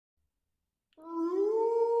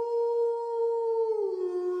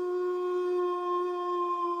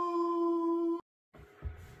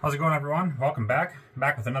How's it going, everyone? Welcome back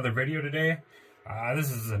with another video today. This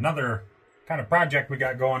is another kind of project we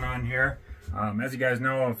got going on here. As you guys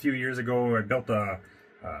know, a few years ago I built a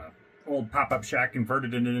old pop-up shack,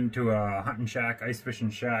 converted it into a hunting shack, ice fishing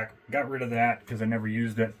shack. Got rid of that because I never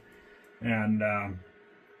used it, and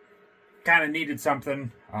kind of needed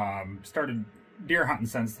something. Started deer hunting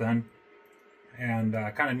since then, and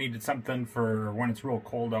kind of needed something for when it's real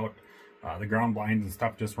cold out. The ground blinds and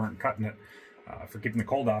stuff just weren't cutting it for keeping the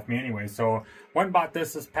cold off me anyway. So went and bought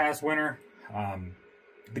this past winter.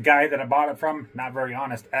 The guy that I bought it from, not very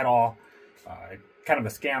honest at all. Kind of a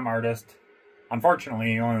scam artist.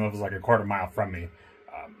 Unfortunately, he only lives like a quarter mile from me.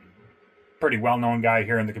 Pretty well-known guy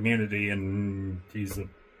here in the community, and he's a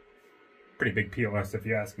pretty big POS if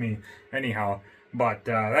you ask me. Anyhow, but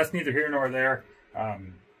that's neither here nor there.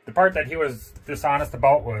 The part that he was dishonest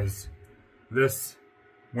about was this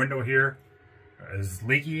window here is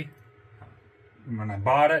leaky. When I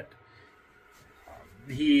bought it,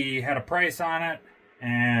 he had a price on it,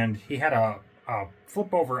 and he had a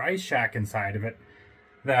flip over ice shack inside of it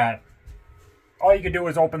that all you could do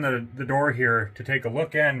was open the door here to take a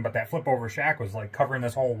look in, but that flip over shack was like covering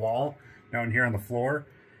this whole wall down here on the floor.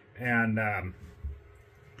 And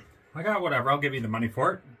I got whatever, I'll give you the money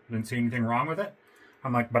for it. Didn't see anything wrong with it.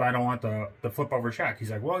 I'm like, but I don't want the flip over shack. He's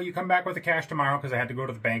like, well, you come back with the cash tomorrow, because I had to go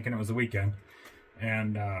to the bank and it was the weekend.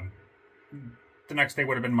 And the next day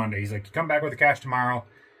would have been Monday. He's like, you come back with the cash tomorrow.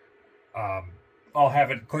 I'll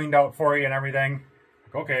have it cleaned out for you and everything.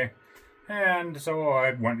 Like, okay. And so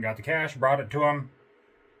I went and got the cash, brought it to him,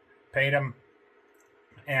 paid him,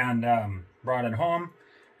 and brought it home,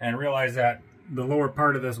 and realized that the lower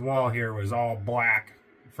part of this wall here was all black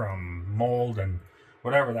from mold and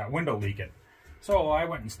whatever, that window leaking. So I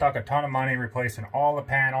went and stuck a ton of money replacing all the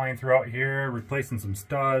paneling throughout here, replacing some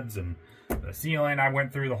studs and the ceiling. I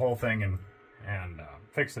went through the whole thing and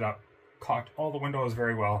fixed it up, caulked all the windows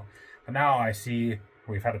very well. But now I see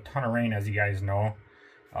we've had a ton of rain, as you guys know,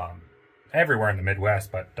 everywhere in the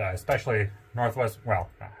Midwest, but especially Northwest. Well,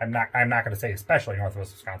 I'm not going to say especially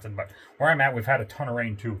Northwest Wisconsin, but where I'm at, we've had a ton of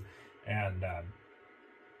rain too, and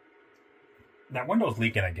that window's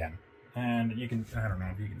leaking again. And you can, I don't know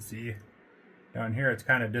if you can see down here, it's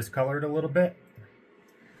kind of discolored a little bit.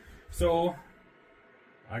 So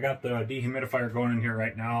I got the dehumidifier going in here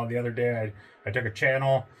right now. The other day I took a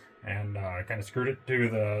channel and I kind of screwed it to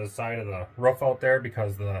the side of the roof out there,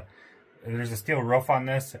 because there's a steel roof on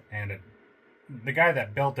this, and the guy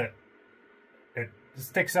that built it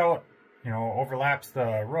sticks out, overlaps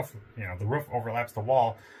the roof, the roof overlaps the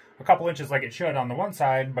wall a couple inches like it should on the one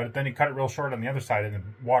side, but then he cut it real short on the other side, and the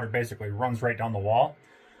water basically runs right down the wall.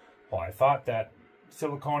 Well, I thought that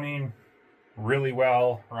siliconing really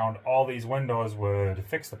well around all these windows would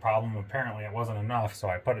fix the problem. Apparently it wasn't enough, so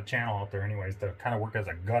I put a channel out there anyways to kind of work as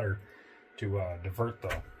a gutter to divert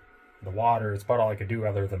the water. It's about all I could do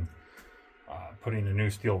other than putting a new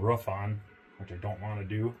steel roof on, which I don't want to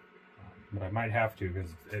do, but I might have to,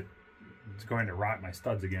 because it's going to rot my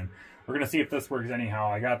studs again. We're going to see if this works anyhow.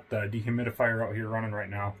 I got the dehumidifier out here running right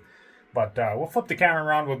now, but we'll flip the camera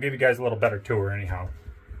around. We'll give you guys a little better tour anyhow.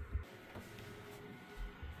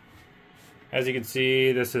 As you can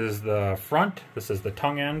see, this is the front, this is the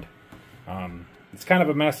tongue end. It's kind of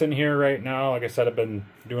a mess in here right now. Like I said, I've been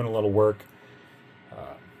doing a little work.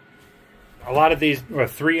 A lot of these,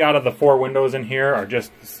 3 out of the 4 windows in here are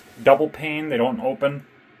just double pane. They don't open.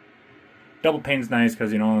 Double pane's nice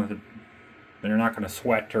because, they're not going to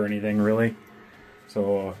sweat or anything really.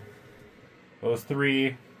 So those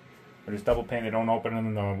 3 are just double pane. They don't open. And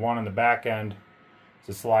then the one on the back end is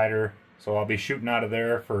a slider. So I'll be shooting out of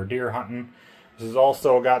there for deer hunting. This has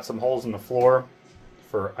also got some holes in the floor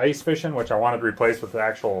for ice fishing, which I wanted to replace with the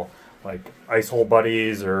actual like ice hole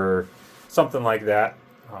buddies or something like that.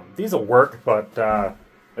 These will work, but I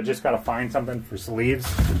just got to find something for sleeves.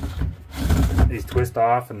 These twist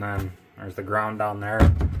off, and then there's the ground down there.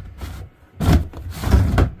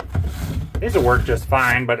 These will work just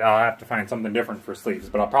fine, but I'll have to find something different for sleeves.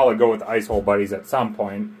 But I'll probably go with the ice hole buddies at some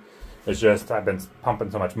point. It's just I've been pumping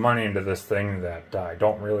so much money into this thing that I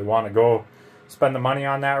don't really want to go spend the money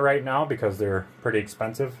on that right now, because they're pretty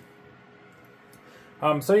expensive.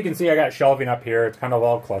 So you can see I got shelving up here. It's kind of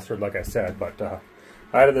all clustered, like I said, but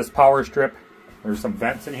out of this power strip, there's some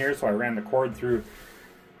vents in here, so I ran the cord through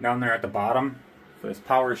down there at the bottom for this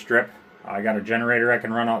power strip. I got a generator I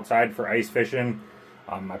can run outside for ice fishing.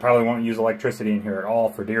 I probably won't use electricity in here at all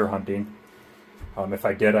for deer hunting. If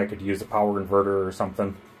I did, I could use a power inverter or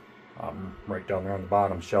something. Right down there on the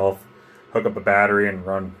bottom shelf, hook up a battery and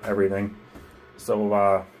run everything.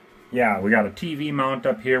 So yeah, we got a TV mount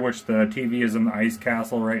up here, which the TV is in the ice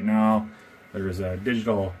castle right now. There's a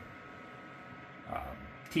digital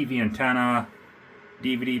TV antenna,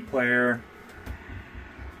 DVD player,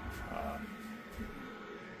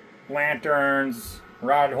 lanterns,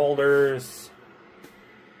 rod holders,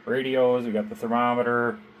 radios. We got the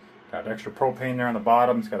thermometer, got extra propane there on the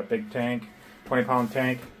bottom. It's got a big tank, 20-pound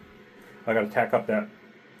tank. I got to tack up that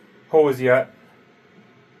hose yet.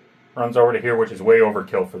 Runs over to here, which is way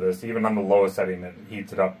overkill for this. Even on the lowest setting, it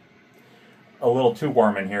heats it up a little too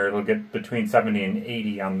warm in here. It'll get between 70 and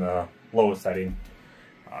 80 on the lowest setting.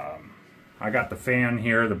 I got the fan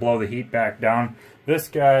here to blow the heat back down. This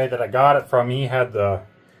guy that I got it from, he had the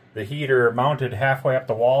heater mounted halfway up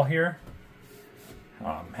the wall here.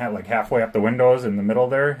 Had like halfway up the windows in the middle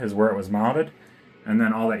there is where it was mounted. And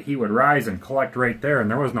then all that heat would rise and collect right there. And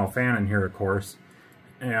there was no fan in here, of course.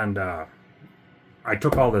 And I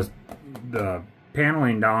took all the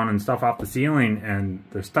paneling down and stuff off the ceiling, and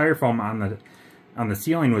the styrofoam on the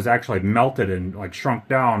ceiling was actually melted and like shrunk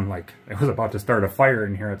down, like it was about to start a fire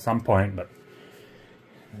in here at some point. But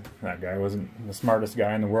that guy wasn't the smartest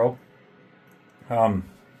guy in the world.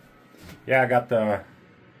 Yeah, I got the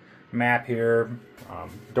map here.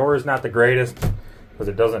 Door is not the greatest because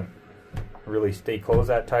it doesn't really stay closed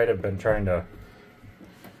that tight. I've been trying to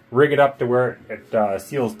rig it up to where it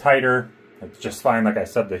seals tighter. It's just fine. Like I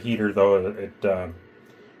said, the heater though, it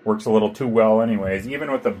works a little too well anyways.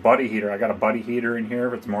 Even with the buddy heater, I got a buddy heater in here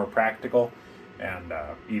if it's more practical. And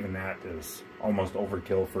even that is almost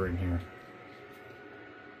overkill for in here.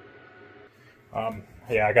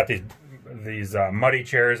 Yeah, I got these muddy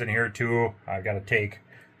chairs in here too. I got to take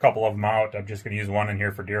a couple of them out. I'm just going to use one in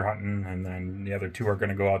here for deer hunting, and then the other two are going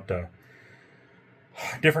to go out to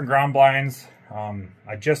different ground blinds.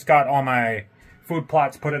 I just got all my food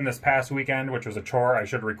plots put in this past weekend, which was a chore. I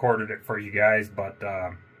should have recorded it for you guys, but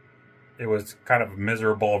it was kind of a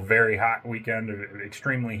miserable, very hot weekend,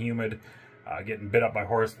 extremely humid, getting bit up by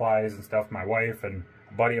horseflies and stuff. My wife and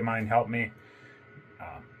a buddy of mine helped me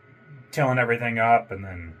tilling everything up and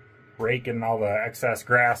then raking all the excess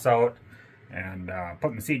grass out and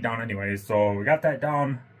putting the seed down anyways. So we got that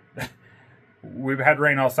down. We've had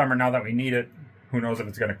rain all summer. Now that we need it, who knows if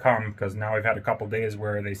it's going to come, because now we've had a couple days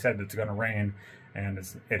where they said it's going to rain, and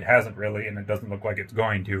it hasn't really, and it doesn't look like it's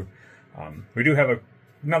going to. We do have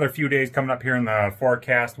another few days coming up here in the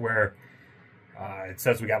forecast where it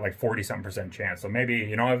says we got like 40-something% chance. So maybe,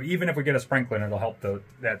 you know, even if we get a sprinkling, it'll help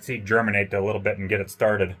that seed germinate a little bit and get it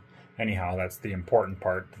started. Anyhow, that's the important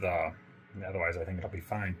part. Otherwise, I think it'll be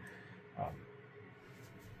fine.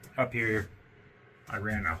 Up here, I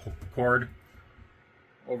ran a cord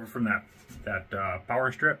over from that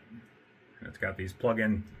power strip. It's got these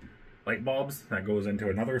plug-in light bulbs that goes into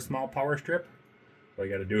another small power strip. All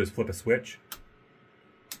you got to do is flip a switch.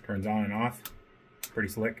 Turns on and off. Pretty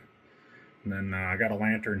slick. And then I got a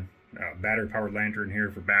lantern, battery-powered lantern here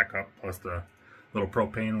for backup, plus the little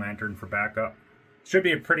propane lantern for backup. Should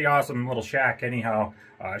be a pretty awesome little shack anyhow.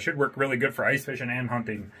 Should work really good for ice fishing and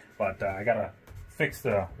hunting, but I gotta fix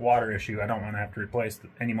the water issue. I don't want to have to replace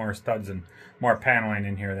any more studs and more paneling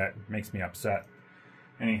in here. That makes me upset.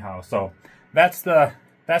 Anyhow, so that's the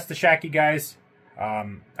shack, you guys.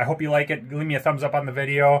 I hope you like it. Leave me a thumbs up on the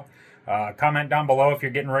video. Comment down below if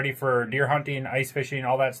you're getting ready for deer hunting, ice fishing,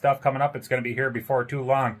 all that stuff coming up. It's going to be here before too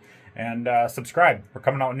long. And subscribe. We're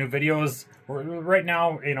coming out with new videos. Right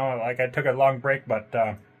now, you know, like I took a long break, but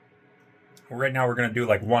right now we're going to do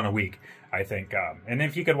like one a week, I think. And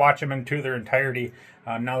if you could watch them into their entirety,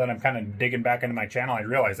 now that I'm kind of digging back into my channel, I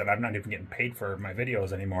realize that I'm not even getting paid for my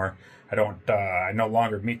videos anymore. I no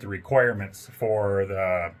longer meet the requirements for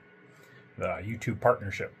the YouTube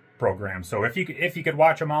partnership program. So if you could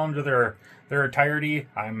watch them all into their entirety,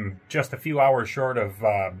 I'm just a few hours short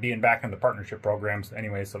of being back in the partnership programs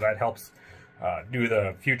anyway, so that helps do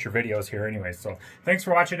the future videos here anyway. So thanks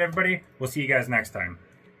for watching, everybody. We'll see you guys next time.